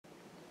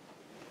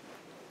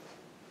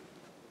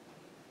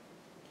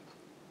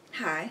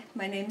Hi,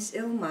 my name's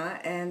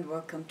Ilma and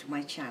welcome to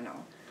my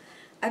channel.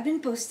 I've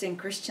been posting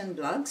Christian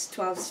blogs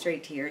 12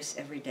 straight years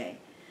every day.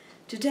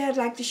 Today I'd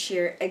like to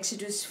share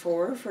Exodus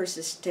 4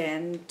 verses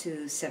 10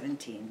 to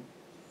 17.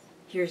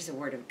 Here's the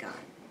word of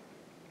God.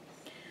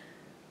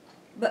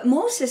 But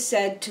Moses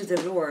said to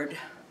the Lord,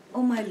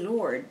 "O my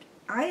Lord,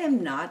 I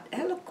am not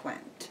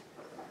eloquent,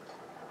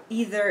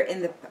 either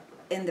in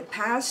the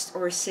past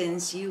or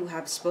since you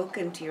have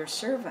spoken to your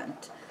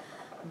servant,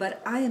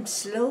 but I am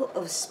slow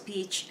of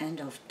speech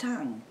and of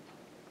tongue."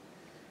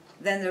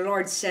 Then the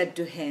Lord said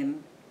to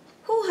him,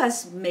 "Who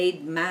has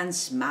made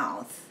man's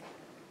mouth?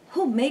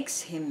 Who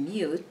makes him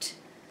mute,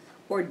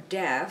 or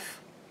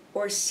deaf,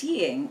 or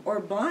seeing, or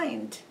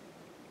blind?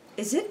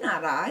 Is it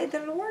not I,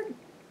 the Lord?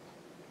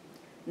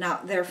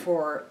 Now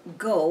therefore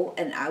go,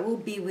 and I will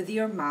be with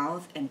your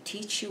mouth and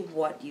teach you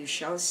what you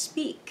shall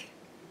speak."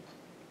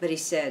 But he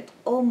said,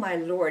 "O my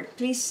Lord,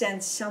 please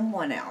send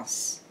someone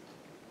else."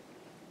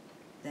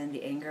 Then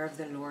the anger of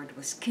the Lord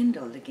was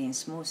kindled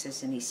against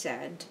Moses, and he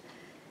said,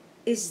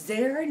 "Is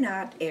there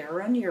not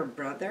Aaron your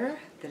brother,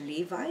 the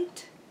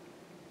Levite?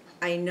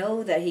 I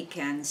know that he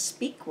can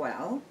speak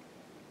well.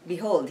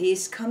 Behold, he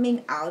is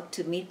coming out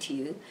to meet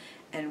you,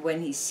 and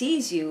when he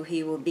sees you,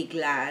 he will be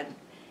glad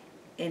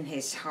in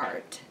his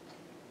heart.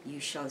 You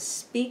shall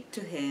speak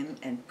to him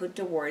and put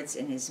the words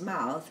in his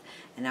mouth,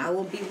 and I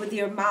will be with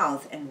your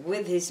mouth and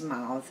with his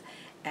mouth,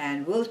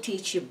 and will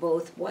teach you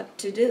both what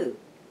to do.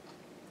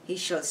 He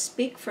shall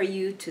speak for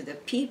you to the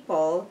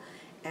people,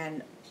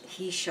 and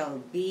he shall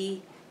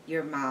be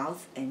your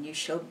mouth, and you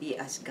shall be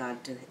as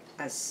God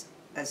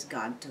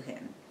to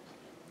him.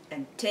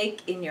 And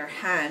take in your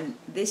hand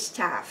this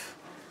staff,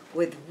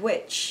 with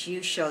which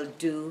you shall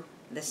do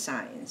the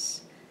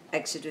signs."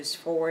 Exodus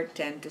 4,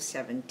 10 to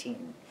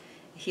 17.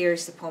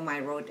 Here's the poem I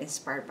wrote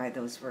inspired by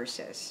those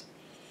verses.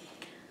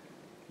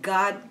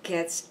 God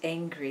gets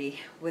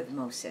angry with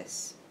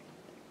Moses.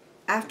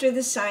 After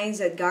the signs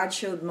that God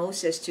showed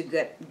Moses to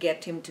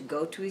get him to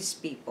go to his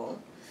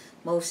people,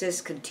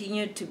 Moses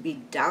continued to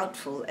be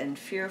doubtful and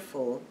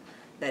fearful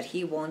that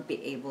he won't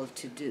be able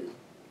to do.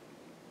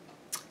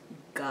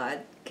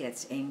 God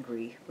gets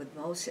angry with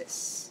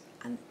Moses,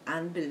 an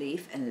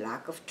unbelief and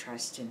lack of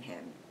trust in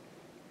him.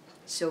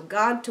 So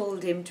God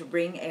told him to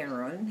bring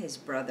Aaron, his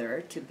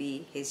brother, to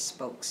be his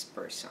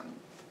spokesperson.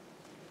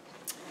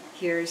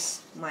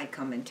 Here's my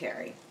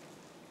commentary.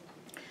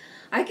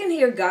 I can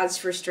hear God's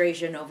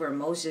frustration over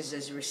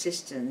Moses'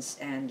 resistance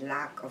and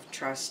lack of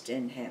trust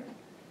in him.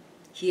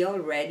 He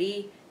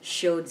already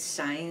showed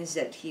signs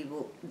that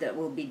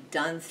will be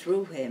done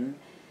through him,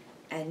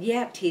 and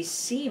yet he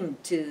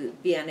seemed to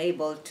be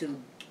unable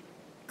to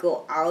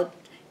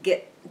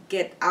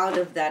get out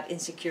of that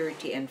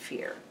insecurity and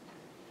fear.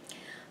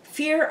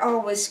 Fear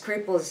always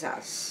cripples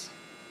us.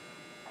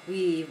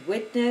 We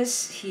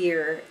witness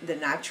here the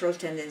natural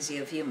tendency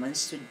of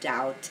humans to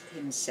doubt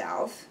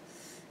himself,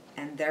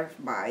 and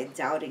thereby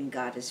doubting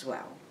God as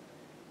well.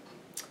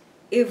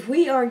 If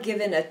we are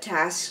given a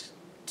task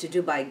to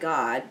do by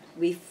God,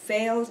 we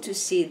fail to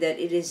see that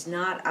it is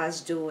not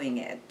us doing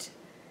it,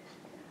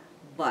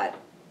 but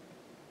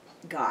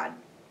God.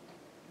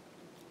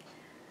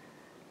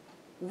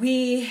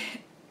 We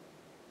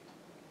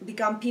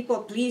become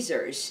people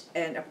pleasers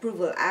and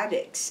approval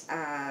addicts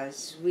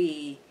as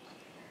we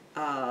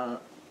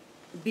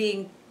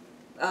being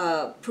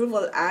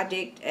approval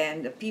addict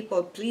and a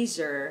people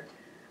pleaser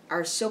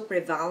are so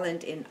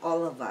prevalent in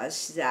all of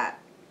us that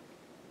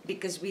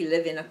because we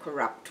live in a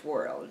corrupt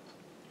world.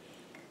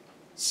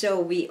 So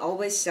we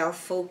always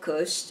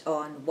self-focused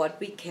on what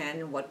we can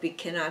and what we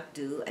cannot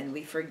do, and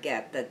we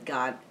forget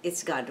that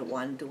it's God the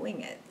one doing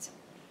it.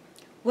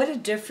 What a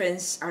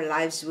difference our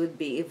lives would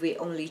be if we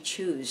only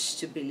choose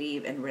to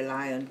believe and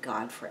rely on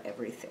God for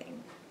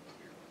everything.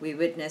 We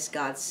witness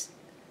God's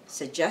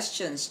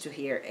suggestions to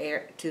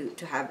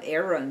have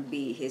Aaron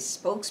be his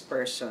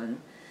spokesperson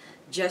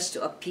just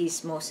to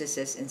appease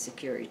Moses'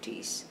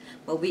 insecurities.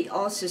 But we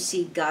also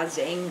see God's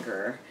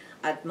anger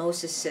at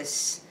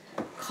Moses'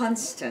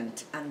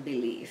 constant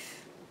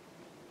unbelief.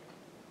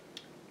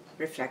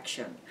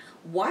 Reflection.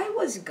 Why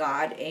was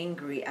God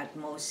angry at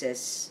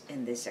Moses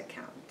in this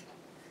account?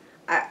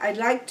 I'd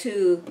like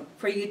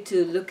for you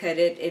to look at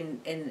it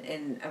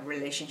in a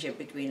relationship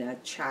between a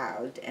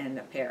child and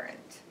a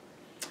parent.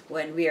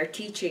 When we are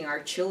teaching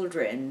our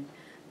children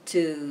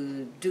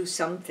to do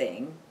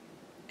something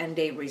and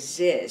they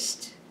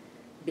resist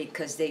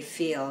because they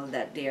feel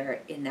that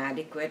they're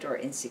inadequate or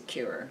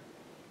insecure,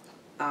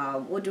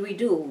 what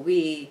do?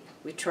 We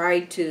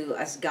try to,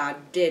 as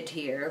God did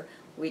here,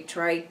 we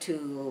try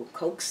to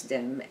coax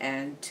them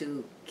and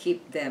to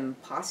keep them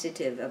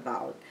positive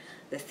about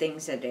the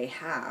things that they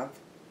have.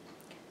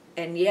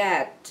 And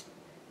yet,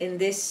 in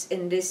this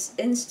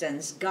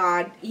instance,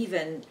 God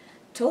even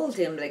told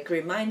him,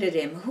 reminded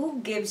him, "Who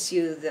gives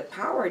you the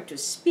power to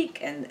speak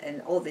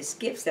and all these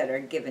gifts that are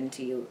given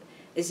to you?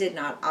 Is it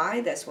not I?"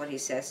 That's what he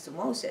says to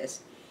Moses.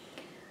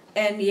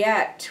 And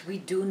yet, we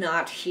do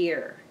not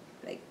hear.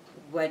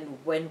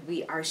 When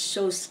we are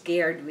so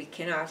scared, we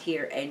cannot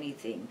hear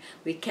anything.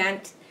 We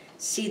can't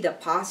see the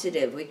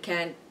positive. We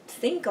can't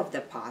think of the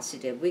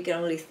positive. We can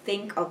only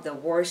think of the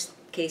worst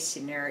case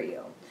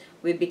scenario.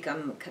 We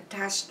become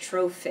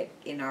catastrophic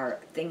in our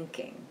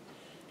thinking.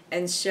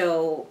 And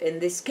so in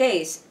this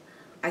case,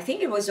 I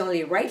think it was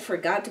only right for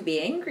God to be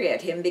angry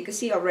at him,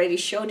 because he already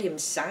showed him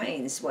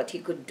signs what he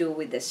could do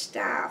with the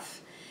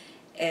staff.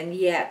 And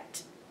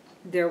yet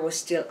there was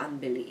still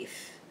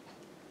unbelief.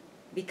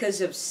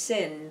 Because of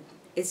sin,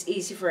 it's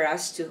easy for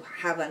us to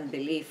have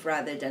unbelief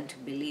rather than to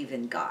believe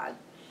in God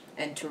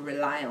and to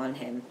rely on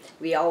him.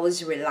 We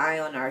always rely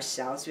on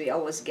ourselves. We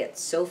always get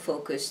so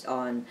focused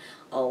on,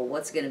 oh,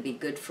 what's going to be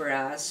good for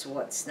us,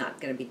 what's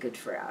not going to be good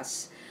for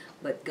us.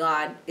 But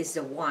God is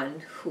the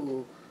one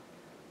who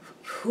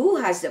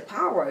has the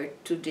power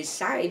to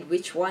decide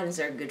which ones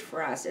are good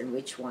for us and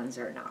which ones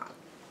are not.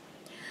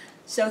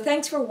 So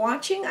thanks for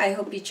watching. I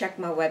hope you check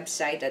my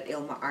website at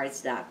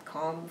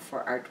ilmaarts.com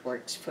for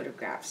artworks,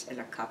 photographs, and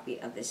a copy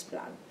of this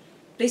blog.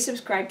 Please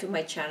subscribe to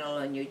my channel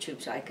on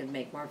YouTube so I can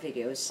make more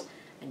videos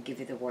and give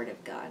you the Word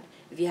of God.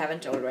 If you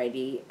haven't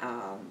already,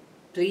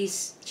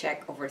 please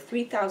check over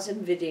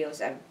 3,000 videos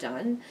I've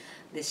done.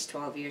 This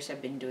 12 years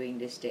I've been doing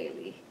this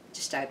daily.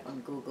 Just type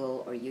on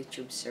Google or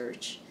YouTube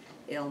search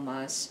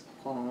ILMA'S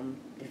Home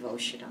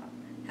Devotional.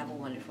 Have a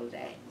wonderful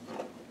day.